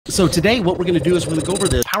So today what we're going to do is we're going to go over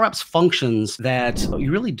the PowerApps functions that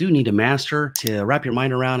you really do need to master to wrap your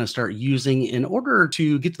mind around and start using in order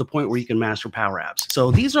to get to the point where you can master PowerApps.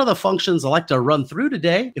 So these are the functions I like to run through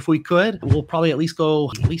today. If we could, we'll probably at least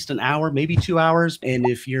go an hour, maybe 2 hours. And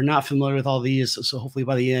if you're not familiar with all these, so hopefully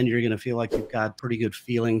by the end, you're going to feel like you've got pretty good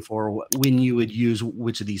feeling for when you would use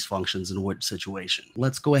which of these functions in which situation.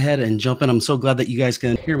 Let's go ahead and jump in. I'm so glad that you guys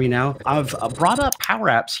can hear me now. I've brought up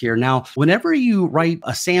PowerApps here. Now, whenever you write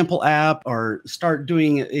a sample app or start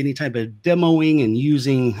doing any type of demoing and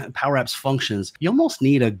using PowerApps functions, you almost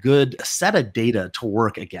need a good set of data to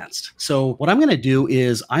work against. So what I'm going to do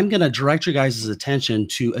is I'm going to direct your guys' attention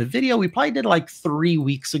to a video we probably did like 3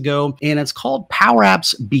 weeks ago, and it's called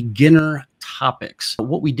PowerApps Beginner Topics.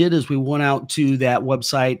 What we did is we went out to that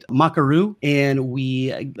website Macaru and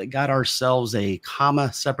we got ourselves a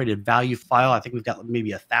comma separated value file. I think we've got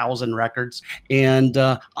maybe 1,000 records, and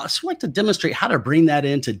I just like to demonstrate how to bring that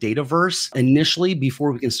into Dataverse initially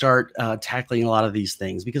before we can start tackling a lot of these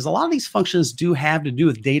things, because a lot of these functions do have to do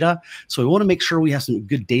with data. So we want to make sure we have some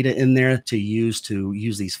good data in there to use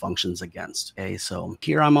these functions against. Okay, so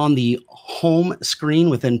here I'm on the home screen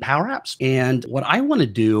within PowerApps, and what I want to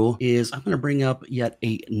do is I'm going to bring up yet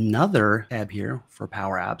another tab here for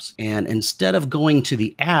PowerApps. And instead of going to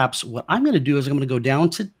the apps, what I'm going to do is I'm going to go down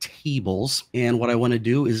to tables. And what I want to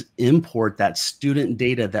do is import that student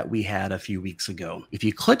data that we had a few weeks ago. If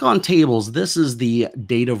you click on tables, this is the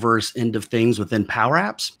Dataverse end of things within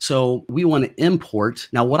PowerApps. So we want to import.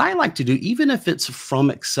 Now, what I like to do, even if it's from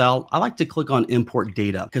Excel, I like to click on import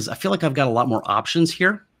data because I feel like I've got a lot more options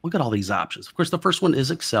here. Look at all these options. Of course, the first one is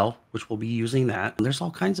Excel, which we'll be using that. And there's all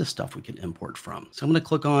kinds of stuff we can import from. So I'm going to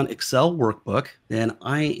click on Excel Workbook. Then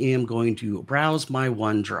I am going to browse my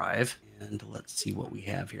OneDrive. And let's see what we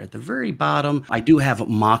have here. At the very bottom, I do have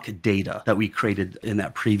mock data that we created in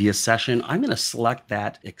that previous session. I'm going to select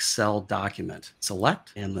that Excel document.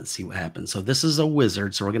 Select, and let's see what happens. So this is a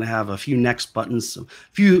wizard. So we're going to have a few next buttons, a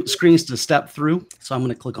few screens to step through. So I'm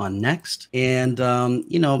going to click on next. And,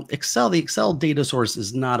 you know, the Excel data source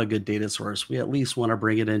is not a good data source. We at least want to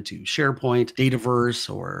bring it into SharePoint,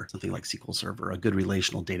 Dataverse, or something like SQL Server, a good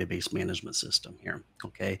relational database management system here.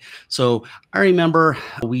 Okay. So I remember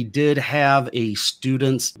we did have a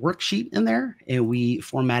students worksheet in there, and we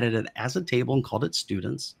formatted it as a table and called it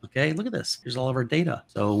students. Okay, look at this. Here's all of our data.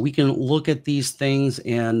 So we can look at these things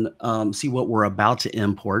and see what we're about to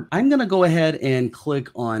import. I'm going to go ahead and click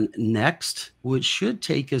on next, which should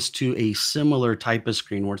take us to a similar type of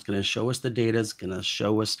screen where it's going to show us the data. It's going to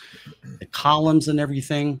show us the columns and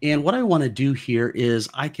everything. And what I want to do here is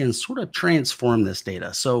I can sort of transform this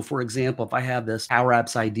data. So for example, if I have this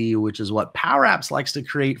PowerApps ID, which is what PowerApps likes to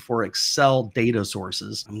create for Excel data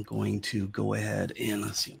sources, I'm going to go ahead and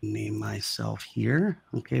let's see, name myself here.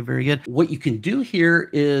 Okay, very good. What you can do here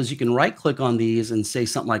is you can right click on these and say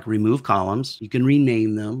something like remove columns. You can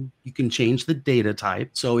rename them. You can change the data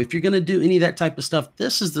type. So if you're going to do any of that type of stuff,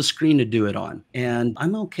 this is the screen to do it on. And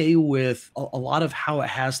I'm okay with a lot of how it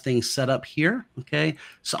has things set up here. Okay,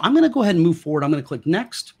 so I'm going to go ahead and move forward. I'm going to click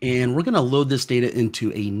next, and we're going to load this data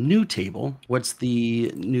into a new table. What's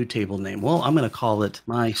the new table name? Well, I'm going to call it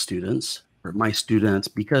my students, or my students,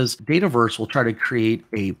 because Dataverse will try to create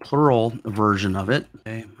a plural version of it.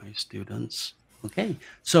 Okay, my students. Okay,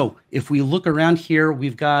 so if we look around here,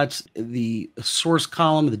 we've got the source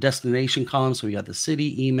column, the destination column. So we got the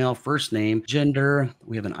city, email, first name, gender.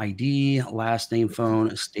 We have an ID, last name,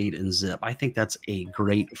 phone, state, and zip. I think that's a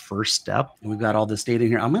great first step. And we've got all this data in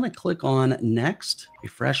here. I'm going to click on next,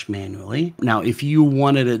 refresh manually. Now, if you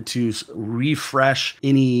wanted it to refresh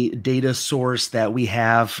any data source that we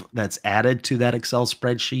have that's added to that Excel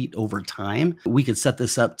spreadsheet over time, we could set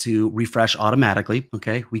this up to refresh automatically.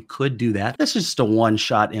 Okay, we could do that. This is just a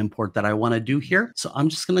one-shot import that I want to do here. So I'm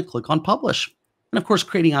just going to click on publish. And of course,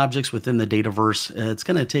 creating objects within the Dataverse, it's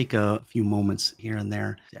going to take a few moments here and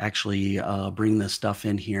there to actually bring this stuff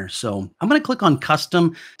in here. So I'm going to click on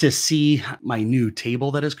custom to see my new table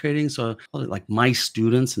that is creating. So I'll like my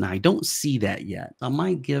students, and I don't see that yet. I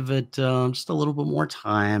might give it just a little bit more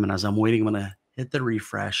time. And as I'm waiting, I'm going to hit the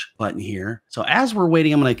refresh button here. So as we're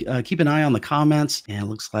waiting, I'm going to keep an eye on the comments, and it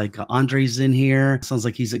looks like Andre's in here. Sounds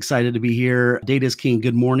like he's excited to be here. Data's King.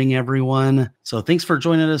 Good morning, everyone. So thanks for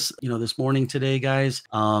joining us, this morning today, guys.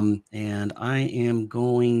 And I am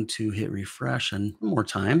going to hit refresh one more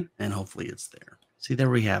time, and hopefully it's there. See, there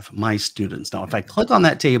we have my students. Now, if I click on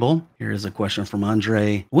that table, here is a question from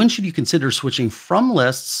Andre. When should you consider switching from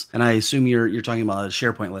lists? And I assume you're talking about a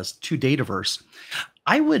SharePoint list to Dataverse.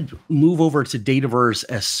 I would move over to Dataverse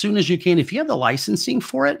as soon as you can. If you have the licensing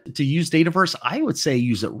for it to use Dataverse, I would say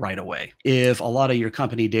use it right away. If a lot of your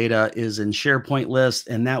company data is in SharePoint lists,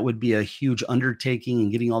 and that would be a huge undertaking,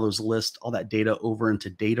 and getting all those lists, all that data over into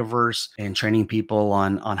Dataverse and training people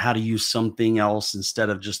on how to use something else instead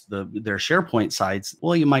of just their SharePoint sites,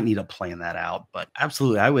 well, you might need to plan that out. But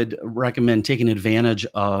absolutely, I would recommend taking advantage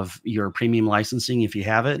of your premium licensing if you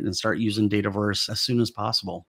have it and start using Dataverse as soon as possible.